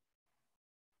greed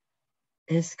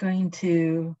is going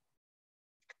to,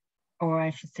 or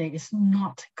I should say, it's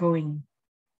not going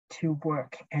to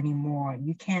work anymore.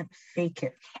 You can't fake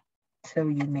it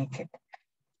till you make it.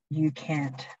 You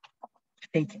can't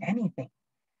fake anything.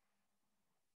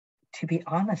 To be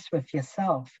honest with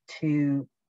yourself, to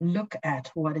look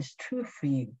at what is true for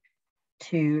you,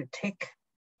 to take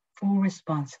full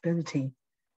responsibility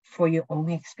for your own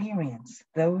experience.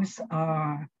 Those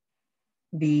are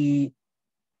the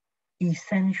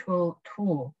essential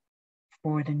tool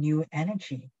for the new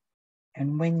energy.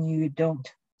 And when you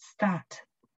don't start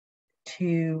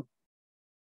to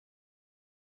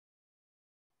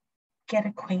get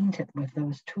acquainted with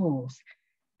those tools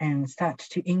and start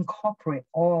to incorporate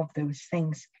all of those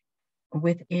things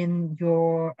within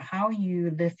how you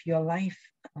live your life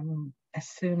as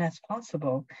soon as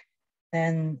possible,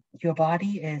 then your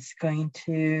body is going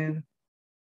to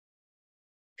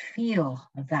feel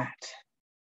that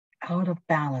out of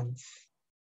balance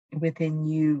within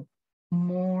you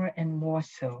more and more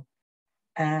so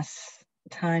as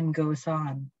time goes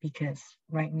on, because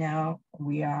right now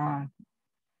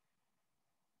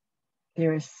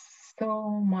there is so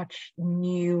much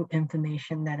new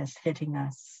information that is hitting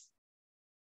us.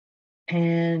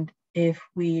 And if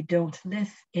we don't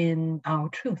live in our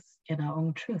truth, in our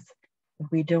own truth, if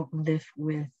we don't live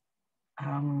with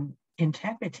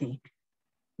integrity,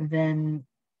 then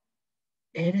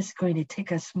it is going to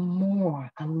take us a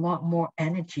lot more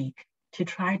energy to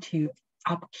try to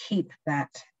upkeep that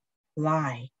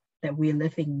lie that we're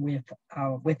living with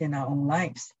within our own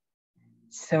lives.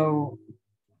 So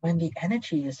when the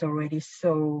energy is already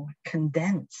so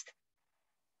condensed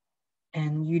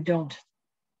and you don't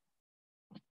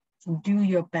do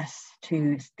your best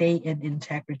to stay in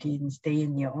integrity and stay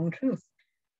in your own truth,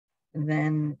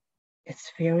 then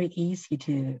it's very easy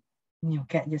to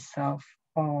get yourself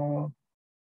all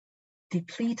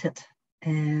depleted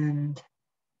and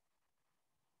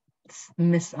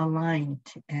misaligned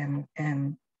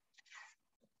and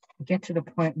get to the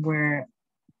point where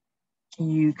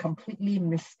you completely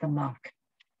miss the mark.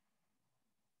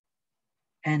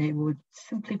 And it would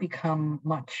simply become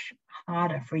much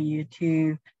harder for you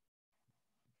to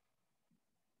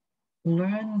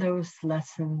learn those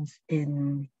lessons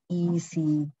in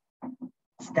easy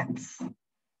steps.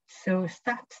 So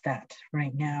start that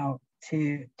right now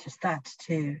to start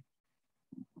to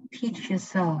teach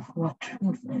yourself what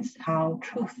truth is, how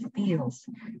truth feels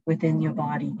within your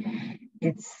body.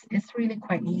 It's really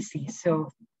quite easy.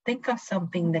 So think of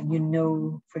something that you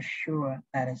know for sure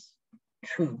that is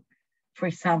true. For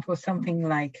example, something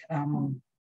like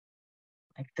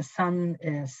the sun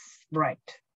is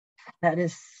bright. That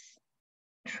is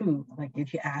true. Like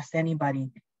if you ask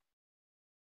anybody,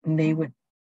 they would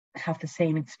have the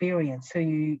same experience. So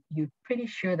you're pretty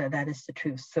sure that is the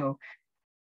truth. So,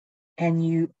 and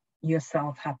you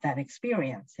yourself have that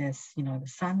experience is, the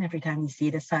sun, every time you see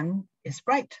the sun is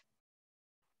bright.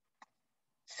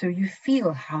 So you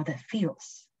feel how that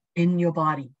feels in your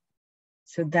body.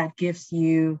 So that gives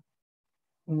you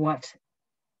what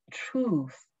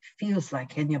truth feels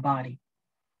like in your body.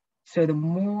 So the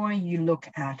more you look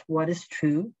at what is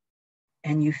true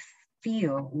and you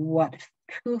feel what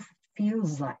truth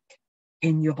feels like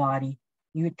in your body,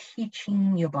 you're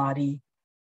teaching your body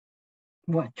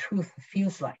what truth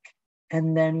feels like.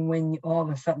 And then when all of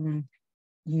a sudden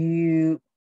you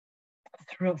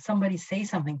somebody say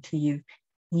something to you,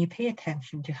 and you pay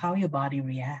attention to how your body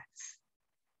reacts,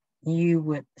 you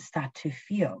would start to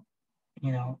feel,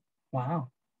 wow,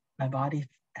 my body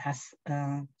has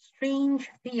a strange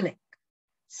feeling.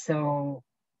 So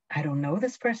I don't know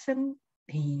this person.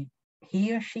 He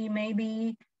or she may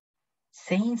be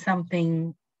saying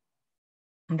something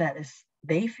that is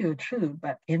they feel true,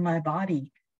 but in my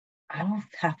body, I don't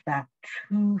have that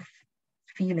true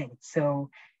feeling. So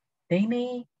they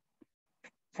may,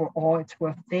 for all it's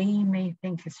worth, they may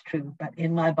think it's true, but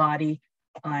in my body,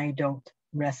 I don't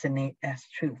resonate as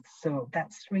truth. So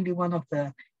that's really one of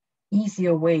the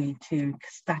easier way to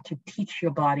start to teach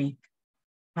your body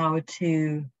how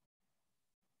to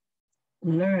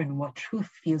learn what truth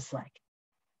feels like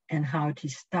and how to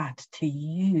start to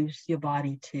use your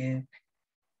body to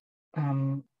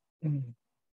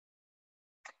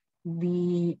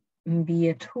be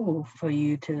a tool for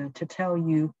you to tell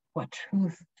you what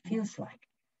truth feels like.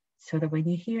 So that when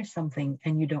you hear something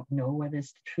and you don't know whether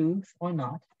it's the truth or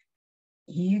not,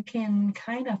 you can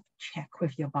kind of check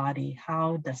with your body,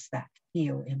 how does that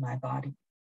feel in my body?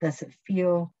 Does it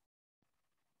feel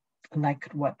like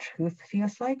what truth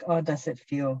feels like, or does it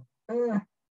feel, I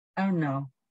don't know.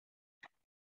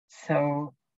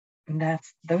 So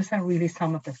those are really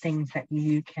some of the things that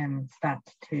you can start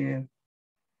to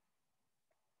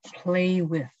play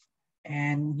with.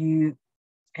 And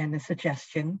the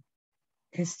suggestion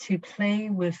is to play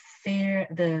with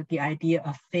the idea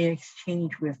of fair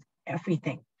exchange with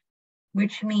everything,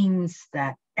 which means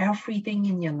that everything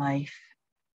in your life,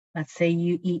 let's say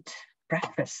you eat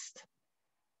breakfast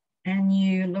and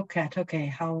you look at, okay,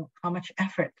 how much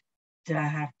effort did I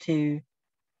have to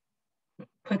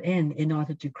put in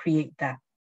order to create that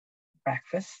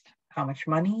breakfast? How much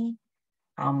money,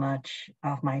 how much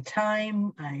of my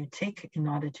time I take in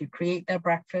order to create that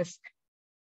breakfast?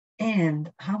 And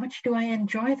how much do I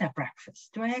enjoy that breakfast?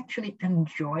 Do I actually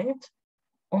enjoy it?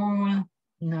 Or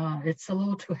no, it's a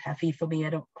little too heavy for me.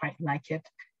 I don't quite like it.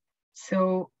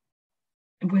 So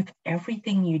with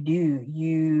everything you do,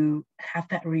 you have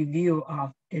that review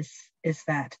of, is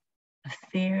that a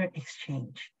fair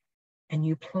exchange? And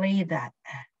you play that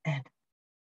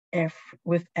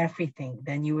with everything,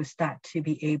 then you will start to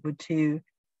be able to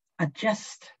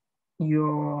adjust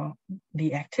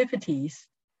the activities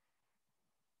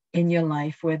in your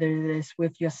life, whether it is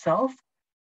with yourself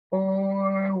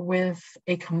or with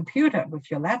a computer,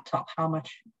 with your laptop. How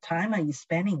much time are you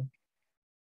spending?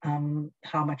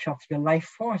 How much of your life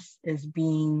force is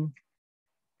being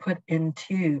put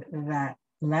into that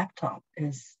laptop?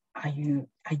 Are you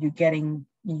getting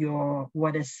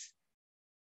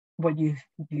what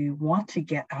you want to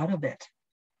get out of it,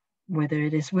 whether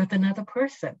it is with another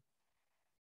person?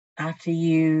 After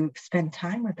you spend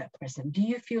time with that person, do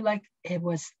you feel like it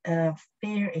was a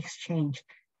fair exchange?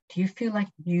 Do you feel like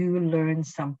you learned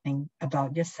something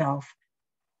about yourself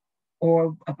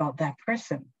or about that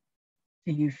person?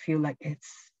 Do you feel like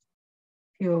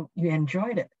you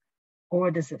enjoyed it? Or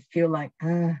does it feel like,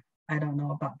 I don't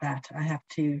know about that. I have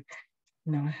to,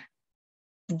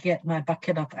 get my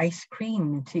bucket of ice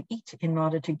cream to eat in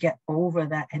order to get over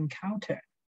that encounter?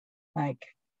 Like,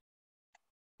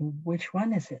 which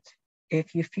one is it?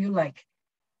 If you feel like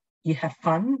you have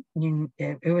fun,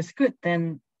 it was good,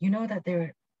 then you know that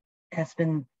there has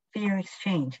been fair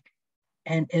exchange.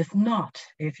 And if not,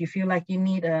 if you feel like you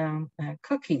need a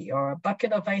cookie or a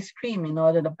bucket of ice cream in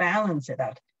order to balance it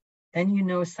out, then you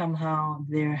know somehow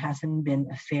there hasn't been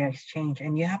a fair exchange.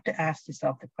 And you have to ask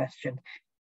yourself the question,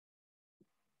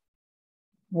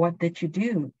 what did you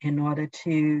do in order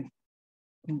to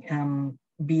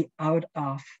be out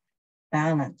of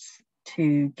balance,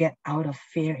 to get out of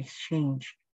fair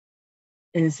exchange?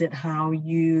 Is it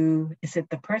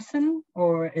the person,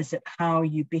 or is it how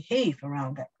you behave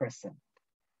around that person?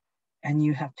 And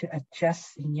you have to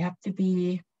adjust, and you have to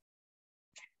be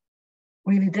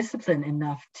really disciplined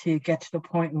enough to get to the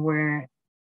point where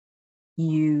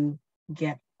you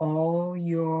get all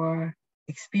your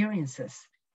experiences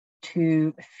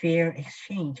to fair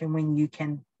exchange. And when you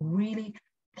can really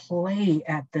play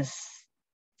at this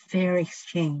fair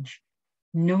exchange,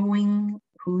 knowing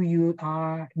who you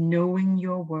are, knowing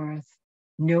your worth,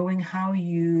 knowing how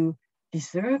you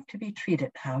deserve to be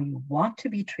treated, how you want to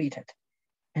be treated.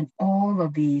 And all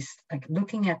of these, like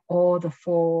looking at all the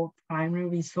 4 primary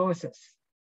resources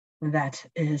that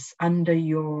is under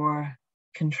your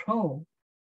control,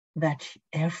 that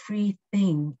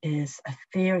everything is a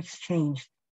fair exchange,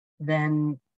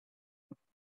 then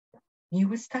you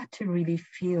would start to really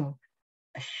feel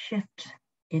a shift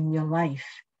in your life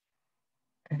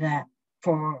that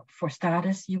for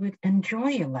starters, you would enjoy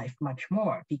your life much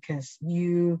more because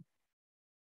you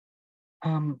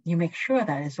make sure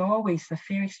that it's always a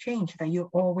fair exchange, that you're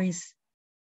always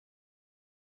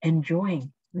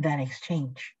enjoying that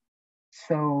exchange.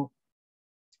 So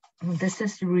this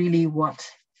is really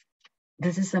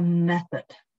this is a method.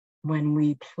 When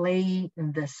we play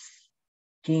this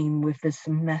game with this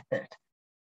method,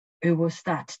 it will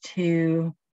start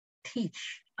to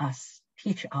teach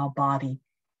our body,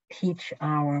 teach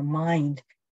our mind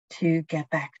to get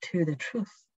back to the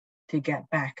truth, to get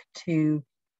back to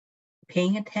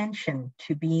paying attention,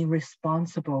 to being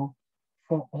responsible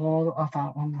for all of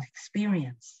our own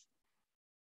experience.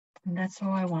 And that's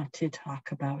all I want to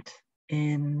talk about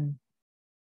in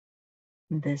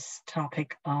this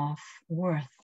topic of worth.